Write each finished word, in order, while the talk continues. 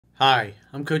Hi,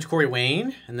 I'm Coach Corey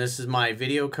Wayne, and this is my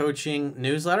video coaching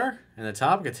newsletter. And the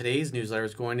topic of today's newsletter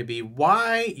is going to be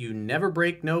why you never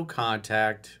break no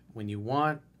contact when you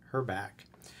want her back.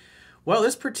 Well,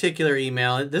 this particular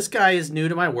email, this guy is new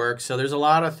to my work, so there's a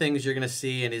lot of things you're going to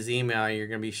see in his email. You're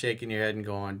going to be shaking your head and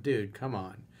going, dude, come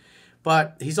on.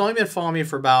 But he's only been following me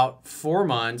for about 4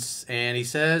 months, and he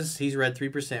says he's read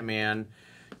 3% Man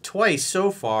twice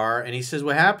so far. And he says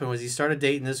what happened was he started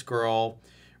dating this girl,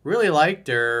 really liked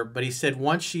her, but he said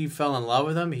once she fell in love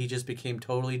with him, he just became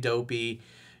totally dopey,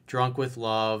 drunk with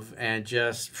love, and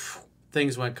just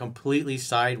things went completely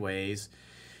sideways.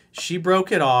 She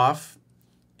broke it off,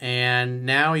 and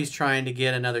now he's trying to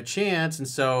get another chance, and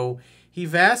so he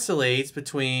vacillates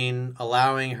between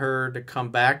allowing her to come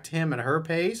back to him at her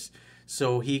pace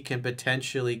so he can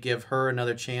potentially give her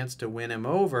another chance to win him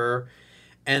over.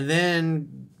 And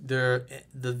then the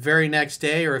very next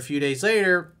day or a few days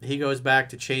later, he goes back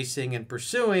to chasing and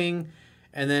pursuing,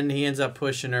 and then he ends up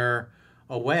pushing her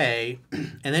away.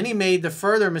 And then he made the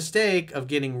further mistake of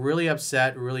getting really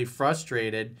upset, really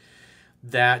frustrated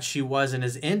that she wasn't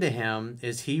as into him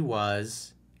as he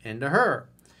was into her.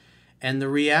 And the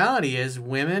reality is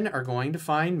women are going to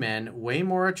find men way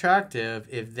more attractive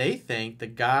if they think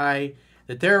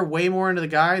that they're way more into the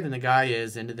guy than the guy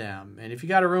is into them. And if you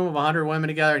got a room of 100 women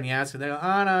together and you ask them, they go,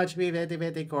 oh, no, it should be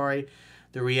 50-50, Corey.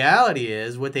 The reality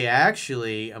is what they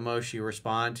actually emotionally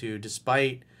respond to,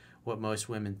 despite what most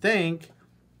women think,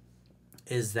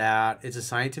 is that it's a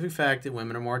scientific fact that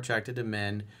women are more attracted to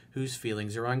men whose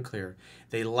feelings are unclear.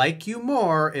 They like you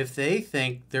more if they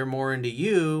think they're more into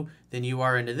you than you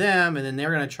are into them, and then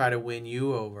they're going to try to win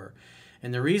you over.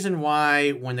 And the reason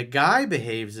why when the guy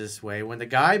behaves this way, when the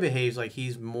guy behaves like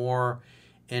he's more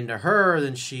into her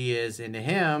than she is into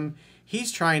him,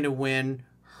 he's trying to win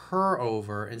her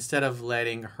over instead of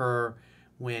letting her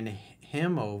win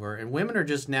him over. And women are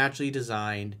just naturally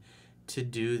designed to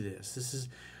do this. This is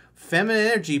feminine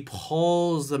energy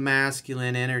pulls the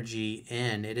masculine energy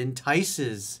in. It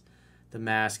entices the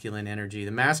masculine energy. The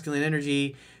masculine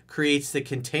energy creates the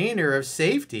container of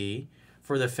safety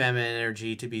for the feminine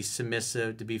energy to be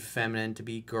submissive, to be feminine, to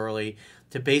be girly,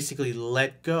 to basically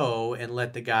let go and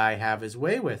let the guy have his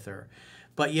way with her.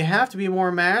 But you have to be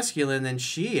more masculine than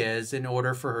she is in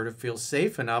order for her to feel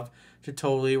safe enough to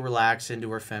totally relax into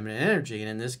her feminine energy. And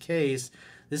in this case,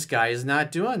 this guy is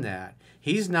not doing that.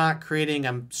 He's not creating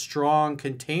a strong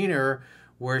container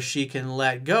where she can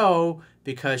let go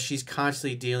because she's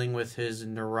constantly dealing with his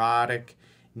neurotic,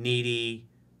 needy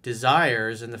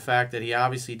desires and the fact that he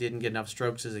obviously didn't get enough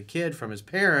strokes as a kid from his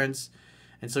parents,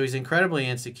 and so he's incredibly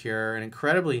insecure and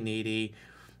incredibly needy,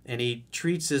 and he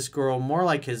treats this girl more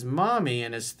like his mommy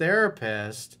and his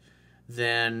therapist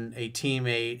than a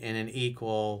teammate and an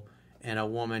equal and a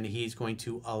woman he's going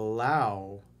to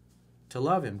allow to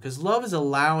love him, because love is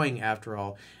allowing, after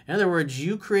all. In other words,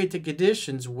 you create the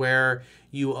conditions where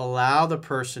you allow the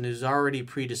person who's already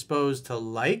predisposed to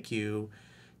like you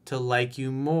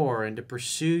more and to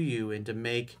pursue you and to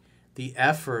make the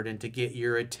effort and to get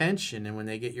your attention. And when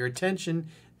they get your attention,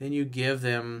 then you give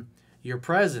them your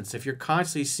presence. If you're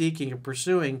constantly seeking and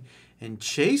pursuing and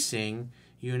chasing,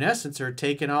 you in essence are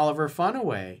taking all of her fun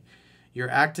away. You're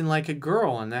acting like a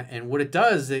girl, and what it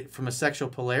does, from a sexual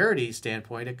polarity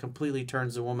standpoint, it completely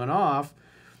turns the woman off,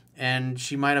 and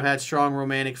she might have had strong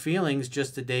romantic feelings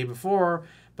just the day before,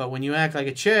 but when you act like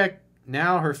a chick,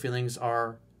 now her feelings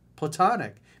are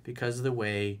platonic because of the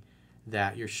way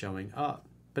that you're showing up.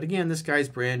 But again, this guy's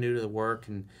brand new to the work,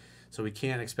 and so we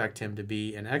can't expect him to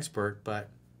be an expert, but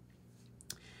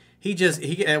he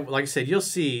like I said, you'll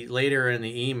see later in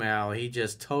the email, he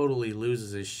just totally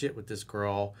loses his shit with this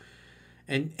girl,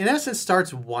 and in essence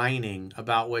starts whining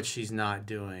about what she's not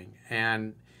doing.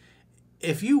 And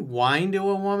if you whine to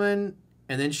a woman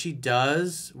and then she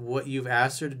does what you've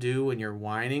asked her to do when you're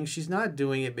whining, she's not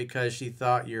doing it because she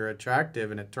thought you're attractive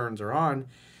and it turns her on.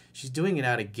 She's doing it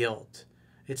out of guilt.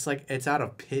 It's like it's out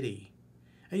of pity.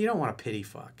 And you don't want a pity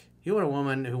fuck. You want a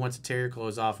woman who wants to tear your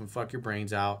clothes off and fuck your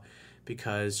brains out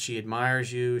because she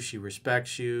admires you, she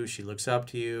respects you, she looks up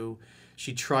to you,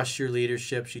 she trusts your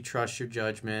leadership, she trusts your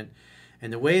judgment.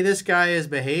 And the way this guy is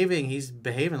behaving, he's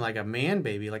behaving like a man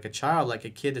baby, like a child, like a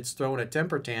kid that's throwing a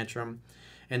temper tantrum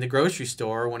in the grocery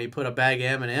store when he put a bag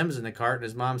of M&Ms in the cart and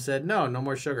his mom said, no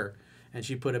more sugar. And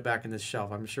she put it back in the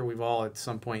shelf. I'm sure we've all at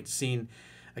some point seen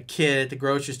a kid at the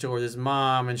grocery store with his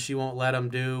mom and she won't let him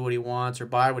do what he wants or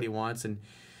buy what he wants. And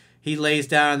he lays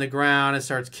down on the ground and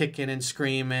starts kicking and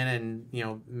screaming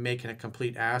and, making a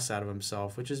complete ass out of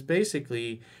himself, which is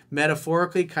basically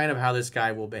metaphorically kind of how this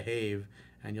guy will behave.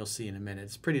 And you'll see in a minute.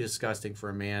 It's pretty disgusting for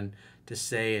a man to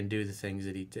say and do the things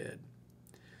that he did.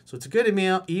 So it's a good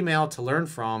email to learn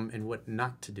from and what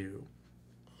not to do.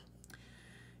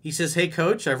 He says, hey,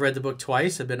 Coach, I've read the book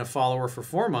twice. I've been a follower for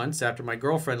 4 months after my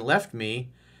girlfriend left me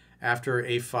after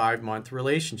a 5-month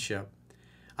relationship.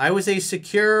 I was a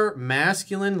secure,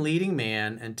 masculine leading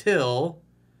man until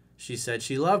she said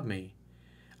she loved me.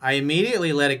 I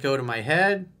immediately let it go to my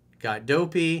head, got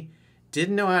dopey,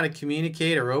 didn't know how to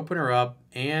communicate or open her up,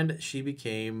 and she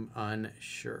became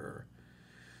unsure.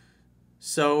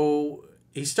 So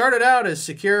he started out as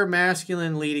secure,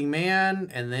 masculine leading man,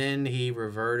 and then he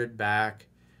reverted back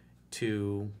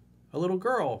to a little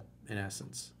girl, in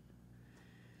essence.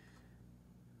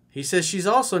 He says she's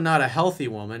also not a healthy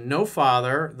woman. No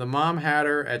father. The mom had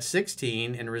her at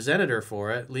 16 and resented her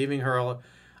for it, leaving her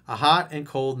a hot and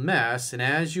cold mess. And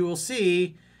as you will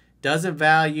see, doesn't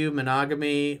value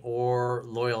monogamy or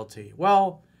loyalty.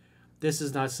 Well, this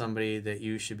is not somebody that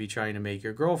you should be trying to make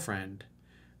your girlfriend.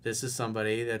 This is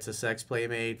somebody that's a sex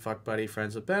playmate, fuck buddy,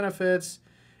 friends with benefits.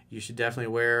 You should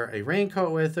definitely wear a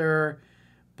raincoat with her.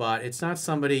 But it's not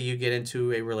somebody you get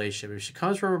into a relationship. If she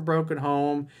comes from a broken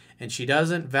home and she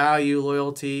doesn't value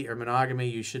loyalty or monogamy,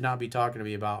 you should not be talking to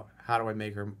me about how do I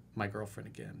make her my girlfriend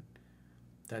again.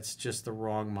 That's just the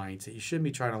wrong mindset. You shouldn't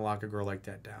be trying to lock a girl like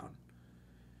that down.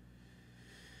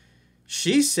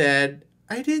 She said,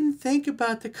 I didn't think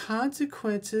about the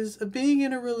consequences of being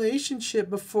in a relationship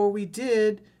before we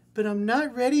did, but I'm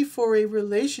not ready for a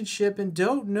relationship and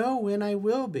don't know when I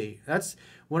will be. That's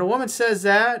when a woman says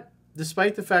that,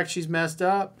 despite the fact she's messed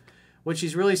up, what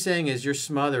she's really saying is, you're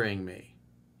smothering me.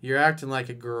 You're acting like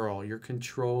a girl. You're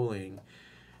controlling.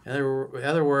 In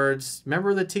other words,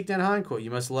 remember the Thich Nhat Hanh quote,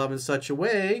 you must love in such a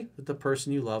way that the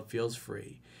person you love feels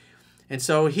free. And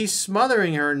so he's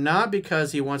smothering her not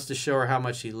because he wants to show her how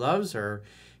much he loves her.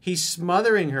 He's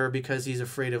smothering her because he's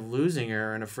afraid of losing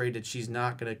her and afraid that she's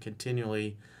not going to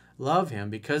continually love him.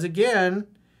 Because again,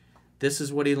 this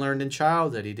is what he learned in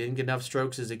childhood. He didn't get enough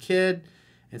strokes as a kid.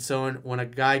 And so when a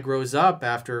guy grows up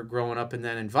after growing up in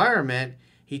that environment,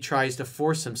 he tries to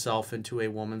force himself into a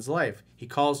woman's life. He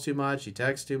calls too much. He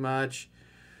texts too much.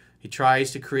 He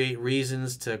tries to create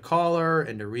reasons to call her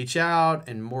and to reach out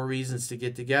and more reasons to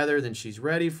get together than she's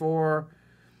ready for,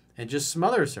 and just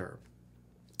smothers her.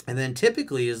 And then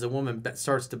typically as the woman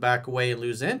starts to back away and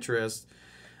lose interest,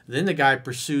 then the guy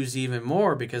pursues even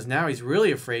more because now he's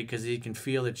really afraid because he can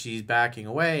feel that she's backing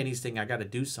away and he's thinking, I got to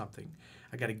do something.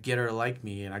 I got to get her to like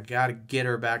me, and I got to get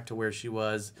her back to where she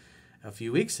was a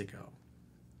few weeks ago.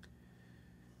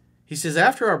 He says,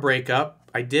 after our breakup,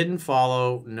 I didn't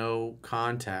follow no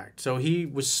contact. So he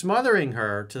was smothering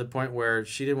her to the point where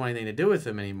she didn't want anything to do with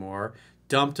him anymore,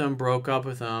 dumped him, broke up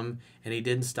with him, and he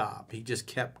didn't stop. He just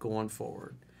kept going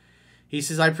forward. He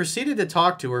says, I proceeded to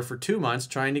talk to her for 2 months,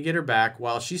 trying to get her back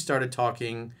while she started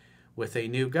talking with a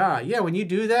new guy. Yeah, when you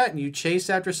do that and you chase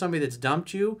after somebody that's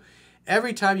dumped you,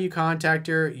 every time you contact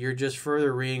her, you're just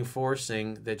further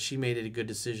reinforcing that she made it a good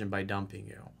decision by dumping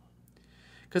you.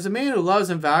 Because a man who loves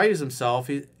and values himself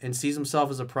and sees himself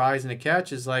as a prize and a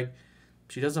catch is like,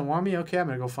 she doesn't want me? Okay, I'm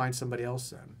going to go find somebody else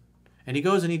then. And he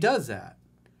goes and he does that.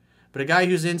 But a guy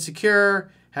who's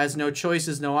insecure, has no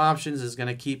choices, no options, is going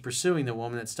to keep pursuing the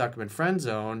woman that's stuck him in friend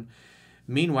zone.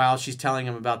 Meanwhile, she's telling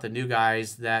him about the new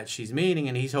guys that she's meeting,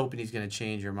 and he's hoping he's going to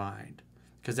change her mind.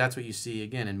 Because that's what you see,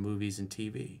 again, in movies and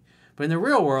TV. But in the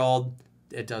real world,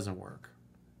 it doesn't work.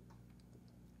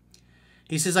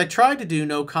 He says, I tried to do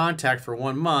no contact for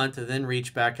 1 month and then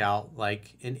reach back out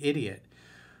like an idiot.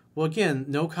 Well, again,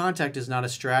 no contact is not a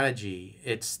strategy.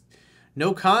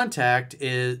 No contact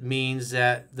means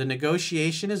that the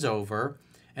negotiation is over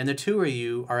and the two of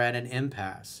you are at an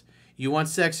impasse. You want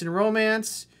sex and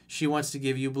romance. She wants to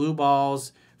give you blue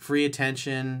balls, free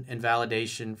attention, and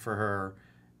validation for her.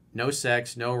 No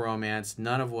sex, no romance,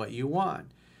 none of what you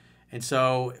want. And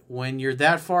so when you're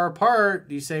that far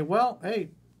apart, you say, well,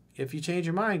 hey, if you change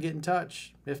your mind, get in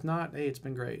touch. If not, hey, it's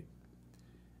been great.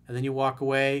 And then you walk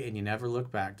away and you never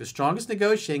look back. The strongest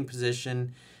negotiating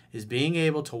position is being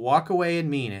able to walk away and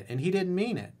mean it. And he didn't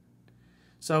mean it.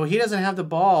 So he doesn't have the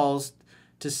balls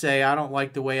to say, I don't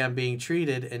like the way I'm being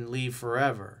treated and leave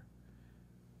forever.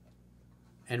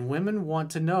 And women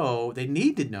want to know, they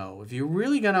need to know, if you're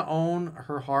really going to own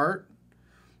her heart,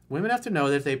 women have to know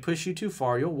that if they push you too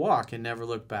far, you'll walk and never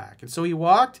look back. And so he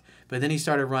walked, but then he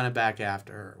started running back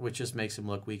after her, which just makes him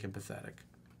look weak and pathetic.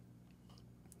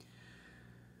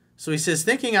 So he says,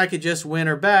 thinking I could just win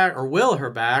her back or will her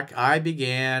back, I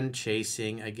began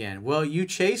chasing again. Well, you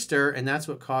chased her, and that's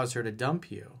what caused her to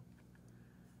dump you.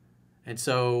 And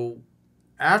so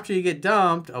after you get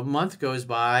dumped, a month goes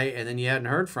by, and then you hadn't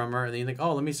heard from her, and then you think,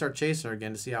 oh, let me start chasing her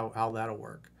again to see how that'll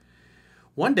work.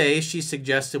 One day, she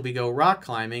suggested we go rock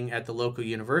climbing at the local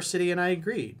university, and I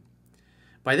agreed.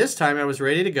 By this time, I was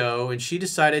ready to go, and she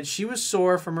decided she was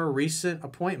sore from her recent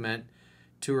appointment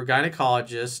to her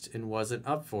gynecologist and wasn't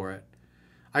up for it.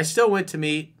 I still went to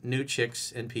meet new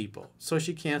chicks and people, so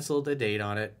she canceled the date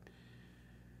on it.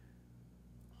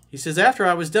 He says, after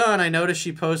I was done, I noticed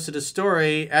she posted a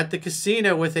story at the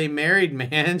casino with a married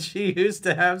man she used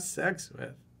to have sex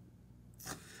with.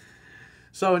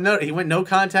 So he went no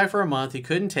contact for a month. He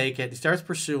couldn't take it. He starts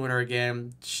pursuing her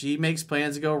again. She makes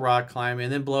plans to go rock climbing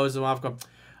and then blows him off going,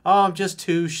 oh, I'm just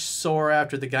too sore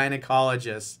after the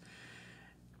gynecologist.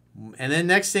 And then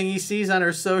next thing he sees on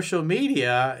her social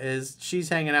media is she's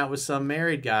hanging out with some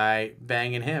married guy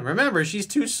banging him. Remember, she's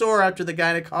too sore after the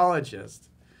gynecologist.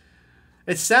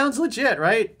 It sounds legit,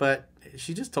 right? But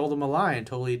she just told him a lie and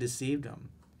totally deceived him.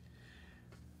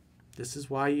 This is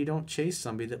why you don't chase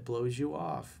somebody that blows you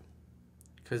off.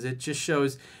 Because it just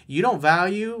shows you don't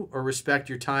value or respect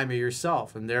your time or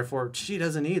yourself. And therefore, she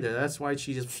doesn't either. That's why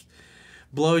she just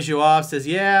blows you off, says,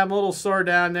 yeah, I'm a little sore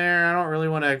down there. I don't really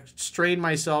want to strain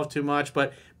myself too much.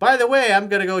 But by the way, I'm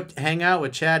going to go hang out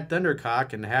with Chad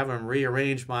Thundercock and have him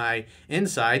rearrange my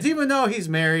insides. Even though he's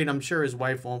married, I'm sure his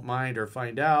wife won't mind or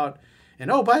find out.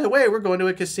 And oh, by the way, we're going to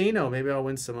a casino. Maybe I'll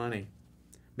win some money.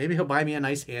 Maybe he'll buy me a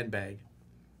nice handbag.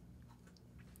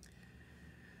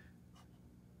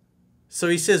 So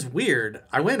he says, weird.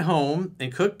 I went home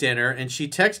and cooked dinner, and she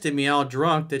texted me all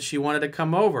drunk that she wanted to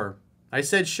come over. I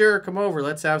said, sure, come over.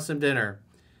 Let's have some dinner.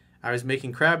 I was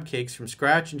making crab cakes from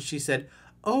scratch, and she said,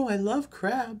 oh, I love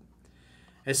crab.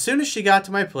 As soon as she got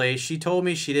to my place, she told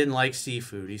me she didn't like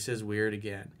seafood. He says, weird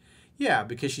again. Yeah,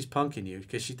 because she's punking you,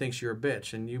 because she thinks you're a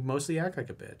bitch, and you mostly act like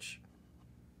a bitch.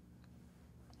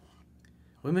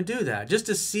 Women do that just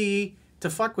to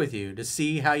fuck with you, to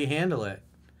see how you handle it.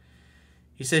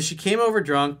 He says, she came over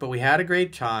drunk, but we had a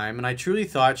great time, and I truly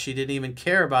thought she didn't even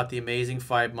care about the amazing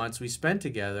 5 months we spent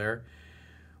together,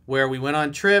 where we went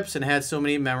on trips and had so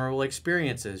many memorable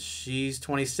experiences. She's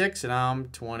 26 and I'm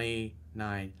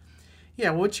 29.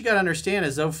 Yeah, what you got to understand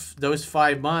is those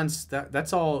 5 months,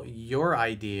 that's all your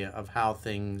idea of how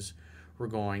things were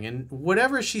going. And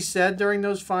whatever she said during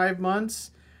those 5 months,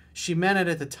 she meant it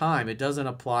at the time. It doesn't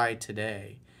apply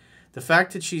today. The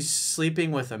fact that she's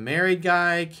sleeping with a married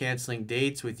guy, canceling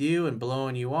dates with you and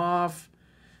blowing you off,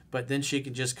 but then she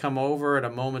can just come over at a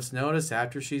moment's notice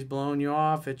after she's blown you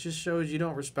off, it just shows you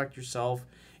don't respect yourself.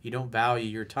 You don't value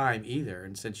your time either.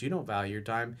 And since you don't value your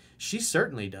time, she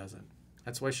certainly doesn't.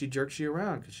 That's why she jerks you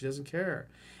around, because she doesn't care.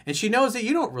 And she knows that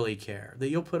you don't really care, that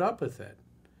you'll put up with it.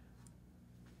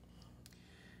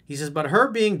 He says, but her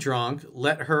being drunk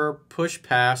let her push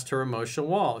past her emotional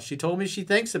wall. She told me she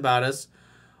thinks about us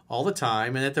all the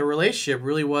time and that the relationship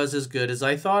really was as good as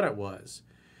I thought it was.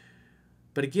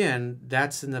 But again,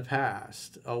 that's in the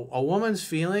past. A woman's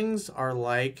feelings are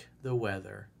like the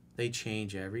weather. They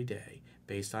change every day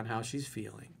based on how she's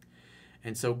feeling.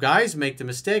 And so guys make the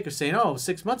mistake of saying, oh,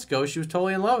 6 months ago, she was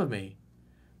totally in love with me.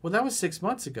 Well, that was 6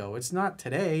 months ago. It's not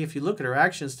today. If you look at her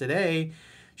actions today,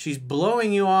 she's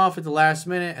blowing you off at the last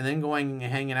minute and then going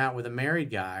and hanging out with a married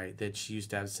guy that she used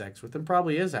to have sex with and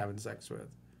probably is having sex with.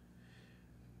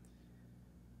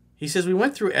 He says, we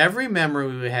went through every memory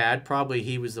we had. Probably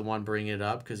he was the one bringing it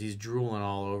up because he's drooling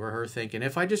all over her, thinking,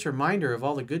 if I just remind her of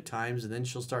all the good times, and then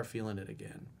she'll start feeling it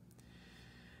again.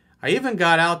 I even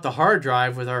got out the hard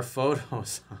drive with our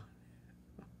photos.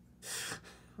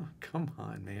 Oh, come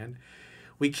on, man.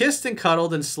 We kissed and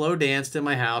cuddled and slow danced in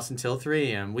my house until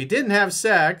 3 a.m. We didn't have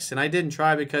sex, and I didn't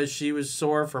try because she was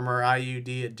sore from her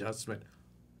IUD adjustment.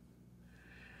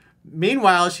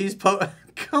 Meanwhile, she's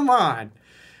come on.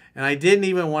 And I didn't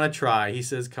even want to try. He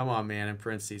says, come on, man, in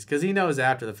parentheses. Because he knows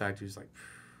after the fact, he's like...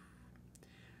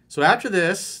 So after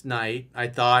this night, I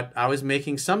thought I was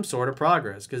making some sort of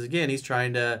progress. Because again, he's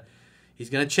going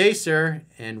to chase her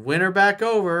and win her back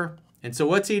over. And so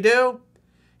what's he do?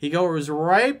 He goes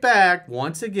right back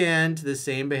once again to the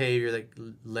same behavior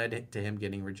that led to him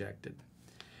getting rejected.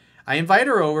 I invite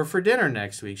her over for dinner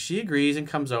next week. She agrees and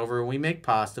comes over and we make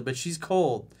pasta, but she's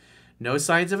cold. No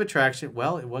signs of attraction.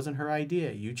 Well, it wasn't her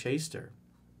idea. You chased her.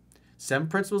 7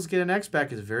 Principles to Get an Ex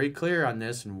Back is very clear on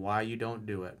this and why you don't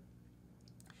do it.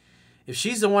 If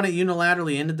she's the one that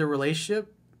unilaterally ended the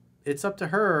relationship, it's up to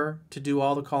her to do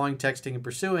all the calling, texting, and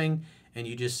pursuing, and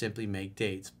you just simply make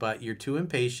dates. But you're too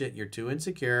impatient, you're too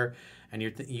insecure, and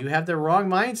you have the wrong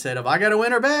mindset of, I got to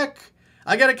win her back.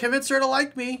 I got to convince her to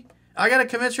like me. I got to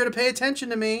convince her to pay attention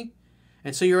to me.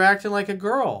 And so you're acting like a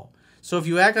girl. So if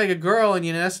you act like a girl and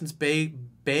you, in essence,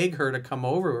 beg her to come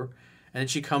over, and then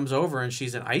she comes over and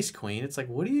she's an ice queen, it's like,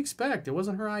 what do you expect? It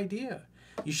wasn't her idea.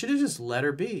 You should have just let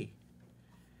her be.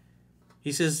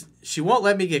 He says she won't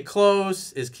let me get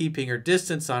close, is keeping her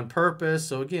distance on purpose.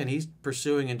 So again, he's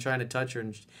pursuing and trying to touch her.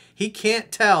 And he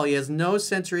can't tell. He has no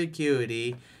sensory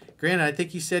acuity. Granted, I think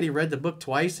he said he read the book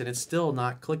twice, and it's still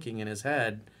not clicking in his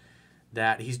head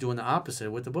that he's doing the opposite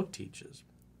of what the book teaches.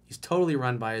 He's totally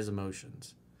run by his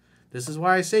emotions. This is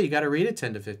why I say you got to read it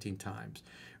 10 to 15 times.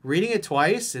 Reading it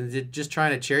twice and just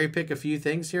trying to cherry pick a few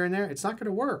things here and there, it's not going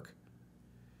to work.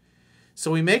 So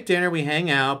we make dinner, we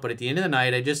hang out, but at the end of the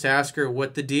night, I just ask her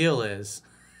what the deal is.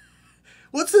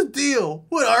 What's the deal?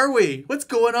 What are we? What's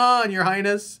going on, Your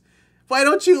Highness? Why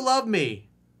don't you love me?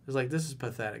 It's like, this is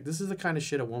pathetic. This is the kind of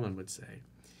shit a woman would say.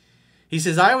 He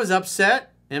says, I was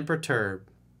upset and perturbed.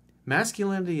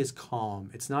 Masculinity is calm.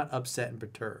 It's not upset and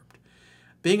perturbed.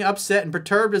 Being upset and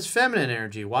perturbed is feminine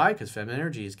energy. Why? Because feminine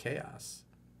energy is chaos.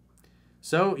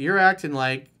 So you're acting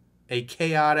like a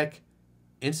chaotic,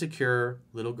 insecure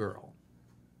little girl.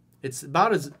 It's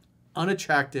about as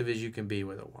unattractive as you can be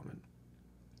with a woman.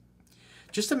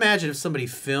 Just imagine if somebody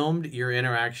filmed your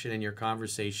interaction and your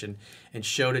conversation and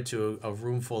showed it to a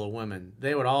room full of women.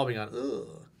 They would all be going,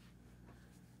 ugh.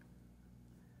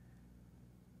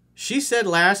 She said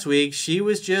last week she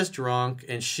was just drunk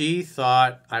and she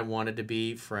thought I wanted to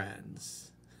be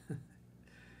friends.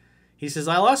 He says,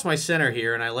 I lost my center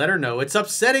here and I let her know it's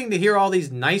upsetting to hear all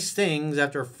these nice things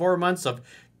after 4 months of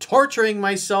torturing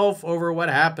myself over what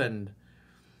happened.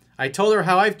 I told her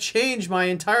how I've changed my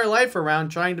entire life around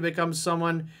trying to become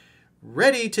someone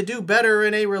ready to do better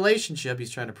in a relationship. He's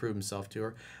trying to prove himself to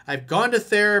her. I've gone to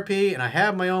therapy and I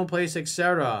have my own place,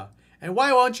 etc. And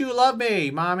why won't you love me,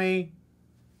 mommy?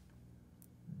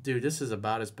 Dude, this is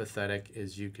about as pathetic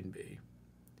as you can be.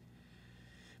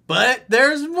 But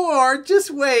there's more. Just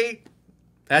wait.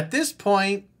 At this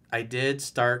point, I did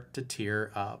start to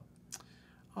tear up.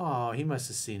 Oh, he must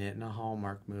have seen it in a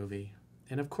Hallmark movie.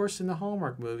 And of course, in the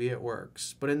Hallmark movie, it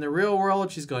works. But in the real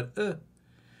world, she's going, ugh.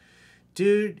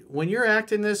 Dude, when you're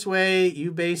acting this way,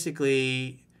 you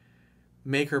basically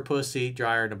make her pussy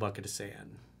drier than a bucket of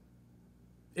sand.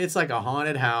 It's like a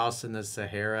haunted house in the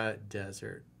Sahara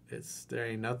Desert. There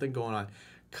ain't nothing going on.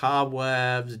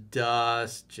 Cobwebs,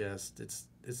 dust,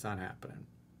 it's not happening.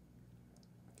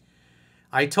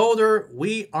 I told her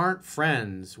we aren't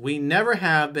friends. We never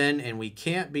have been and we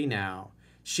can't be now.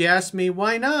 She asked me,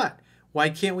 why not? Why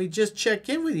can't we just check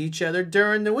in with each other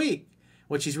during the week?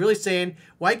 What she's really saying,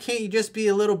 why can't you just be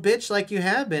a little bitch like you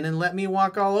have been and let me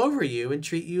walk all over you and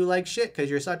treat you like shit because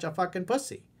you're such a fucking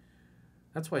pussy?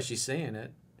 That's why she's saying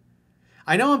it.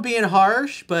 I know I'm being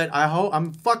harsh, but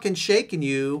I'm fucking shaking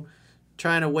you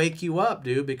trying to wake you up,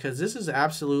 dude, because this is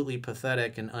absolutely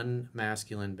pathetic and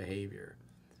unmasculine behavior.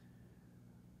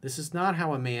 This is not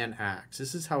how a man acts.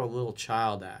 This is how a little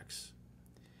child acts.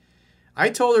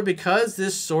 I told her because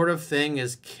this sort of thing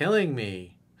is killing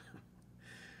me.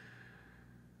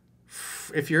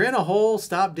 If you're in a hole,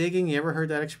 stop digging. You ever heard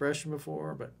that expression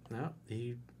before? But no,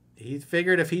 he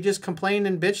figured if he just complained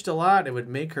and bitched a lot, it would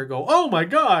make her go, oh my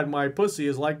God, my pussy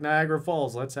is like Niagara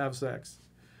Falls. Let's have sex.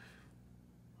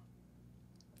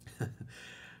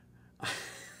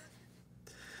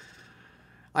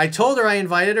 I told her I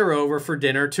invited her over for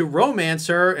dinner to romance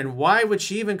her, and why would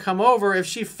she even come over if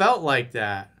she felt like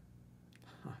that?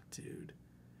 Oh, dude.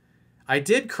 I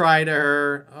did cry to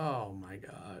her. Oh, my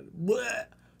God. Blech.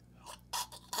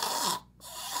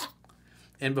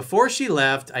 And before she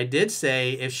left, I did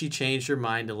say if she changed her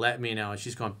mind to let me know. And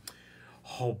she's going,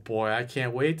 oh, boy, I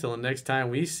can't wait till the next time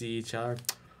we see each other.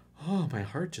 Oh, my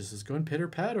heart just is going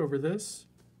pitter-pat over this.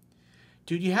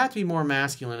 Dude, you have to be more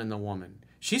masculine in the woman.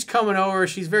 She's coming over.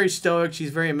 She's very stoic.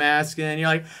 She's very masculine. You're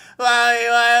like,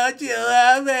 why don't you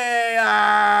love me?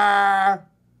 Ah!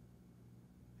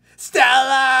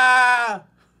 Stella!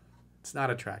 It's not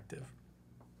attractive.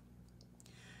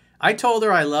 I told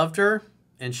her I loved her,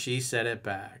 and she said it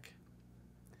back.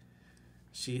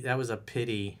 That was a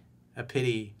pity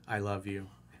I love you.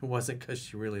 It wasn't because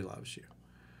she really loves you.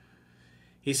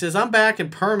 He says, I'm back in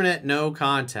permanent no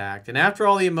contact. And after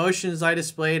all the emotions I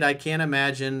displayed, I can't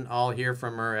imagine I'll hear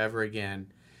from her ever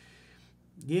again.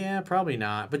 Yeah, probably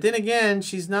not. But then again,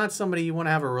 she's not somebody you want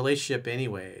to have a relationship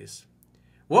anyways.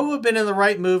 What would have been the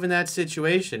right move in that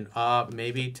situation?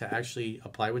 Maybe to actually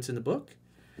apply what's in the book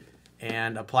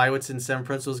and apply what's in 7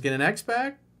 Principles to Get an Ex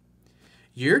Back.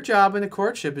 Your job in the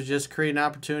courtship is just create an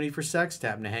opportunity for sex, to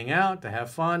happen to hang out, to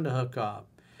have fun, to hook up.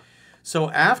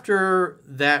 So after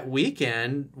that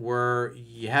weekend where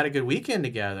you had a good weekend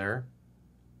together,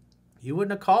 you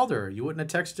wouldn't have called her. You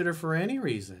wouldn't have texted her for any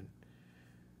reason.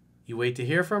 You wait to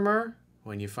hear from her.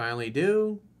 When you finally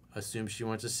do, assume she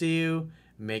wants to see you.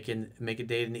 Make a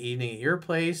date in the evening at your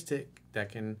place that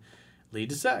can lead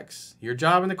to sex. Your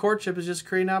job in the courtship is just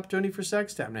creating an opportunity for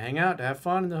sex time, to hang out, to have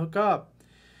fun, and to hook up.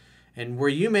 And where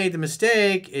you made the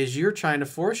mistake is you're trying to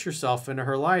force yourself into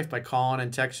her life by calling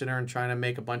and texting her and trying to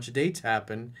make a bunch of dates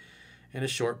happen in a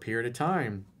short period of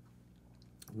time.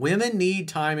 Women need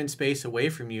time and space away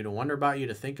from you to wonder about you,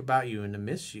 to think about you, and to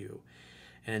miss you.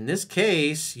 And in this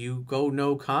case, you go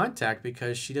no contact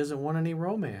because she doesn't want any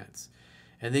romance.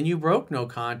 And then you broke no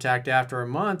contact after a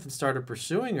month and started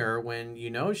pursuing her when you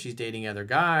know she's dating other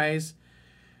guys.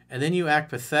 And then you act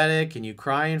pathetic and you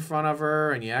cry in front of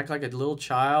her and you act like a little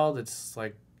child. It's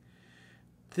like,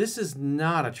 this is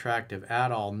not attractive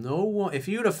at all. No one, if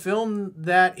you'd have filmed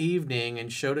that evening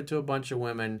and showed it to a bunch of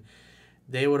women,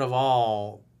 they would have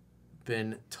all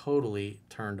been totally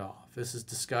turned off. This is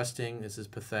disgusting. This is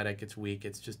pathetic. It's weak.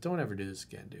 It's just, don't ever do this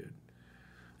again, dude.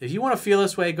 If you want to feel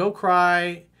this way, go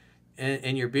cry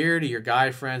in your beer to your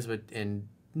guy friends, and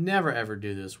never ever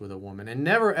do this with a woman. And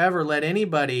never ever let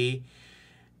anybody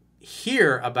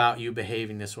hear about you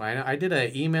behaving this way. I did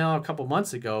an email a couple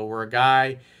months ago where a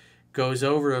guy goes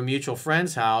over to a mutual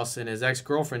friend's house and his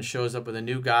ex-girlfriend shows up with a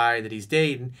new guy that he's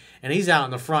dating, and he's out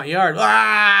in the front yard,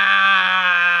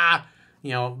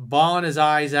 you know, bawling his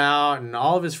eyes out, and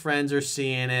all of his friends are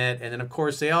seeing it. And then, of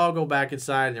course, they all go back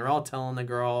inside, and they're all telling the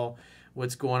girl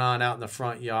what's going on out in the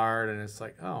front yard. And it's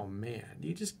like, oh, man,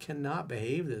 you just cannot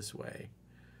behave this way.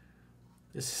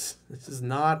 This is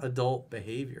not adult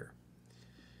behavior.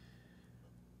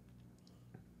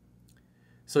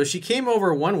 So she came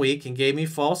over one week and gave me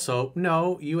false hope.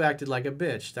 No, you acted like a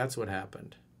bitch. That's what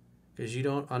happened. Because you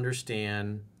don't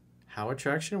understand how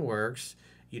attraction works.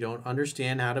 You don't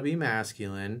understand how to be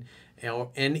masculine.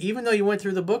 And even though you went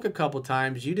through the book a couple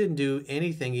times, you didn't do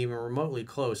anything even remotely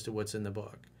close to what's in the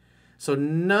book. So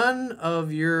none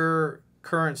of your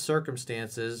current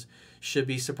circumstances should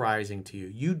be surprising to you.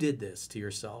 You did this to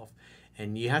yourself.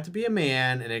 And you have to be a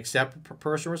man and accept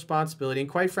personal responsibility. And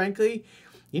quite frankly,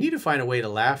 you need to find a way to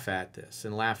laugh at this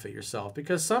and laugh at yourself,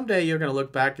 because someday you're going to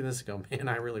look back at this and go, man,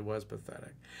 I really was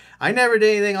pathetic. I never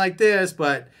did anything like this,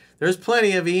 but there's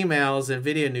plenty of emails and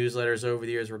video newsletters over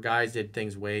the years where guys did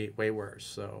things way, way worse.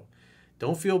 So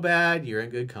don't feel bad. You're in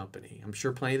good company. I'm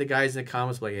sure plenty of the guys in the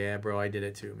comments will be like, yeah, bro, I did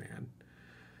it too, man.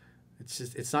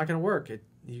 It's not going to work.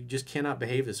 You just cannot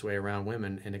behave this way around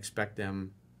women and expect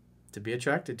them to be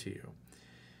attracted to you.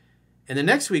 And the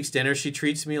next week's dinner, she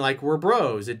treats me like we're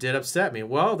bros. It did upset me.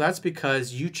 Well, that's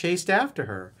because you chased after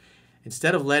her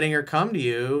instead of letting her come to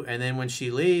you. And then when she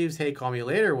leaves, hey, call me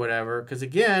later or whatever. Because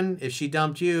again, if she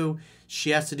dumped you,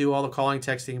 she has to do all the calling,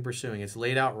 texting, and pursuing. It's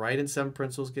laid out right in 7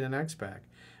 Principles Get an X Back.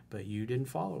 But you didn't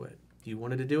follow it. You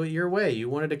wanted to do it your way. You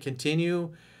wanted to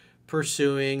continue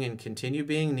pursuing and continue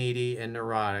being needy and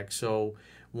neurotic. So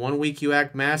one week you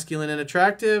act masculine and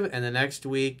attractive, and the next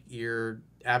week you're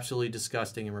absolutely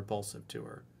disgusting and repulsive to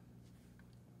her.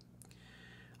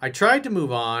 I tried to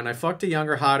move on. I fucked a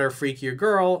younger, hotter, freakier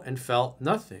girl and felt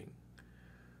nothing.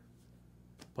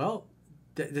 Well,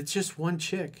 that's just one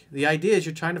chick. The idea is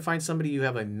you're trying to find somebody you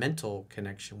have a mental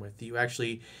connection with, that you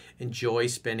actually enjoy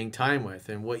spending time with.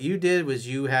 And what you did was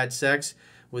you had sex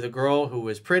with a girl who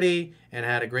was pretty and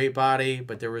had a great body,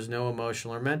 but there was no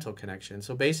emotional or mental connection.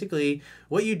 So basically,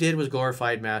 what you did was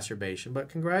glorified masturbation. But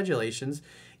congratulations,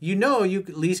 you know you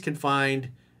at least can find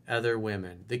other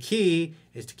women. The key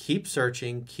is to keep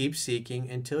searching, keep seeking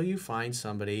until you find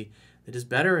somebody that is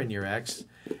better than your ex.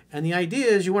 And the idea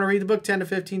is you want to read the book 10 to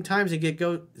 15 times and get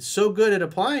so good at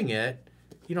applying it,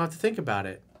 you don't have to think about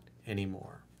it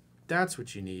anymore. That's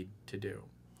what you need to do.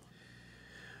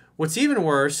 What's even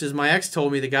worse is my ex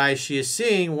told me the guy she is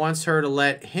seeing wants her to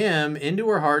let him into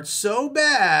her heart so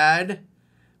bad,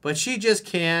 but she just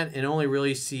can't and only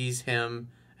really sees him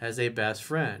as a best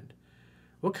friend.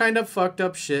 What kind of fucked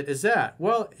up shit is that?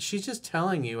 Well, she's just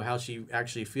telling you how she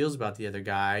actually feels about the other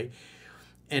guy.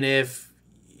 And if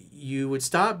you would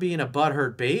stop being a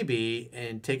butthurt baby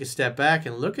and take a step back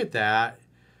and look at that,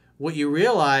 what you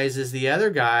realize is the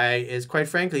other guy is, quite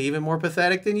frankly, even more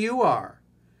pathetic than you are.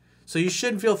 So you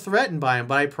shouldn't feel threatened by him.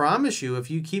 But I promise you,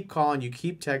 if you keep calling, you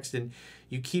keep texting,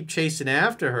 you keep chasing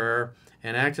after her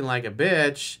and acting like a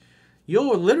bitch,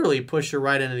 you'll literally push her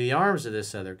right into the arms of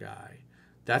this other guy.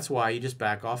 That's why you just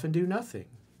back off and do nothing.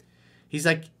 He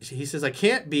says, I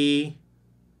can't be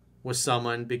with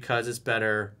someone because it's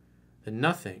better than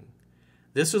nothing.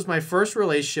 This was my first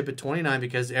relationship at 29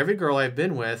 because every girl I've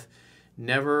been with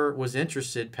never was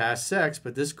interested past sex,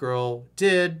 but this girl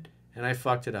did, and I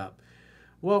fucked it up.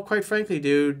 Well, quite frankly,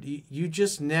 dude, you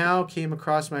just now came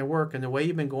across my work, and the way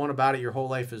you've been going about it your whole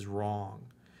life is wrong.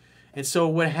 And so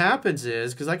what happens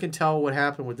is, because I can tell what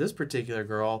happened with this particular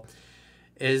girl,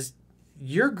 is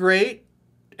you're great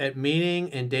at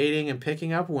meeting and dating and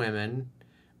picking up women,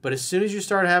 but as soon as you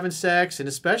start having sex, and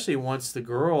especially once the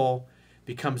girl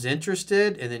becomes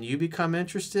interested and then you become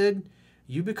interested,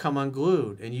 you become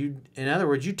unglued. And you, in other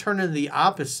words, you turn into the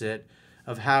opposite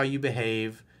of how you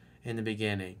behave in the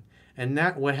beginning. And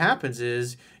that what happens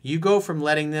is you go from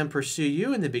letting them pursue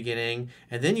you in the beginning,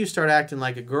 and then you start acting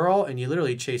like a girl, and you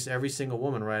literally chase every single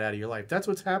woman right out of your life. That's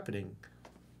what's happening.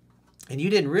 And you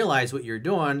didn't realize what you're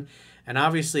doing. And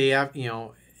obviously, you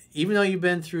know, even though you've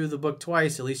been through the book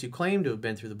twice, at least you claim to have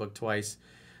been through the book twice,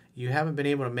 you haven't been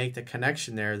able to make the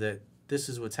connection there that this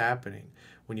is what's happening.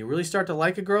 When you really start to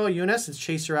like a girl, you in essence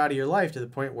chase her out of your life to the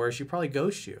point where she probably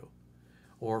ghosts you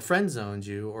or friend zones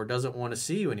you or doesn't want to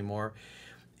see you anymore.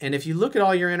 And if you look at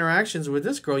all your interactions with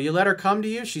this girl, you let her come to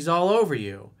you, she's all over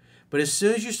you. But as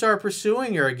soon as you start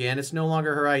pursuing her again, it's no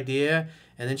longer her idea,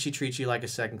 and then she treats you like a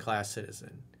second-class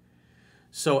citizen.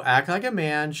 So act like a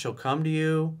man. She'll come to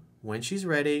you when she's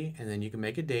ready, and then you can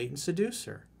make a date and seduce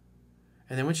her.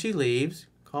 And then when she leaves,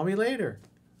 call me later.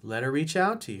 Let her reach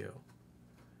out to you.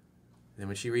 Then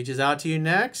when she reaches out to you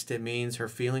next, it means her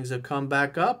feelings have come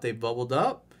back up. They've bubbled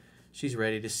up. She's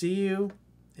ready to see you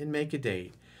and make a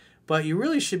date. But you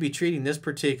really should be treating this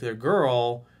particular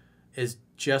girl as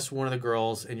just one of the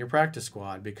girls in your practice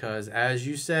squad, because as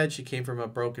you said, she came from a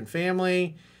broken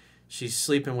family. She's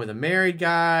sleeping with a married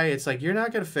guy. It's like, you're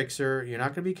not going to fix her. You're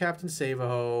not going to be Captain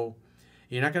Save-A-Ho.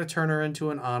 You're not going to turn her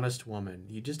into an honest woman.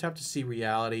 You just have to see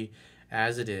reality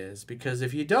as it is. Because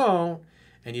if you don't,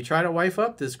 and you try to wife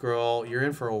up this girl, you're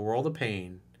in for a world of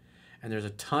pain. And there's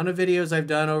a ton of videos I've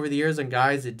done over the years on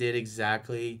guys that did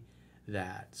exactly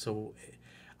that. So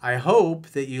I hope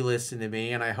that you listen to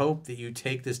me, and I hope that you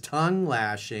take this tongue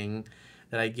lashing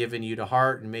that I've given you to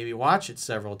heart and maybe watch it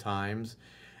several times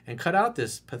and cut out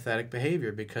this pathetic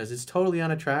behavior, because it's totally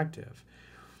unattractive.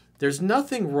 There's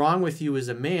nothing wrong with you as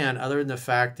a man other than the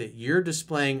fact that you're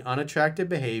displaying unattractive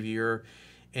behavior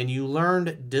and you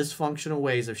learned dysfunctional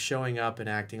ways of showing up and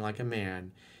acting like a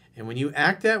man. And when you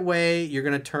act that way, you're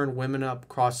going to turn women up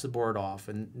across the board off,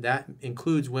 and that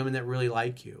includes women that really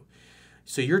like you.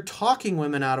 So you're talking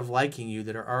women out of liking you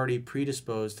that are already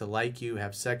predisposed to like you,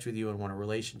 have sex with you, and want a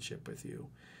relationship with you.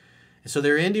 And so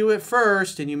they're into you at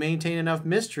first, and you maintain enough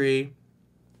mystery.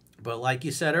 But like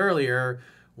you said earlier,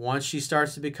 once she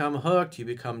starts to become hooked, you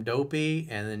become dopey,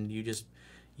 and then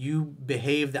you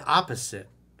behave the opposite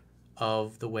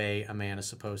of the way a man is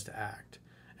supposed to act.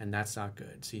 And that's not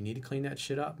good. So you need to clean that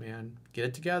shit up, man. Get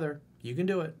it together. You can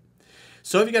do it.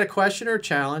 So if you got a question or a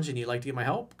challenge and you'd like to get my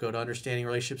help, go to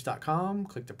understandingrelationships.com,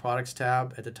 click the products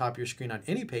tab at the top of your screen on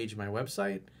any page of my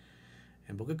website,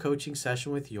 and book a coaching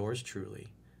session with yours truly.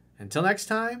 Until next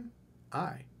time,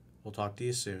 I will talk to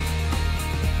you soon.